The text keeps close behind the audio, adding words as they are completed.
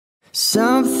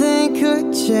Something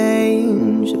could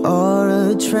change, or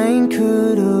a train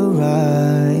could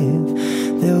arrive.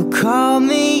 They'll call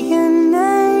me a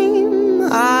name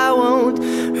I won't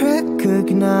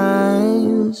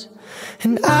recognize,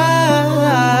 and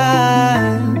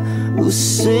I will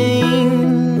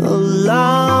sing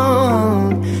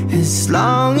along as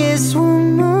long as we're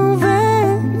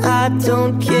moving. I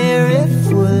don't care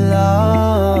if we're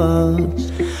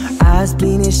lost. Eyes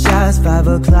bleeding shots, 5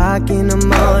 o'clock in the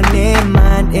morning.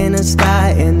 Mind in the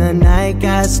sky, and the night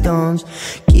got storms.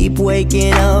 Keep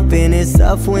waking up, and it's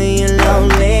tough when you're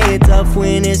lonely. Tough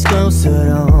when it's closer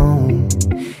to home.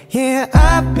 Yeah,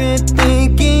 I've been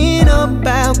thinking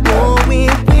about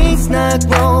going wings, not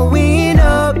growing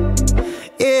up.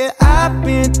 Yeah, I've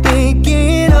been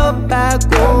thinking about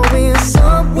going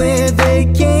somewhere they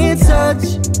can't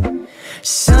touch.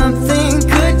 Something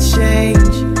could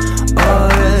change, or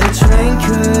a train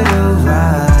could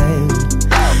arrive.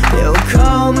 They'll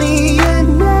call me a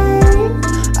name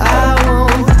I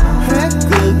won't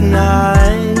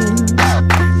recognize,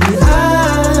 and I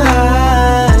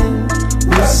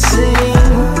will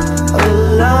sing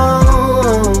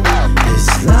along as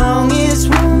long as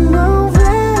we're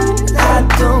moving. I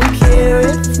don't care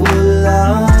if we're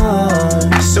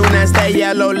lost. Soon as that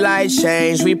yellow light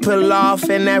change, we pull off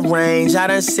in that range. I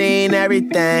done seen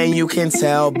everything, you can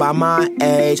tell by my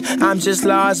age. I'm just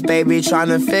lost, baby, trying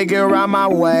to figure out my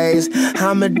ways.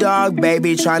 I'm a dog,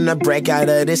 baby, trying to break out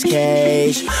of this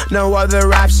cage. No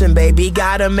other option, baby,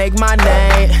 gotta make my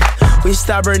name. We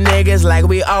stubborn niggas like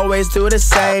we always do the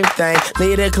same thing.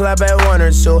 Leave the club at 1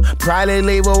 or 2, probably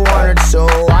leave with 1 or 2.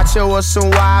 Watch it with some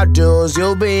wild dudes,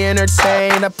 you'll be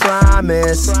entertained, I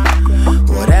promise.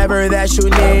 Whatever that you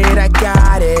need, I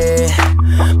got it.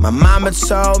 My mama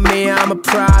told me I'm a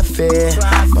prophet,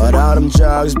 but all them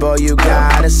drugs, boy, you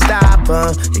gotta stop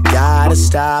them. You gotta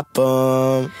stop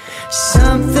them.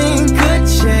 Something could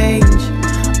change,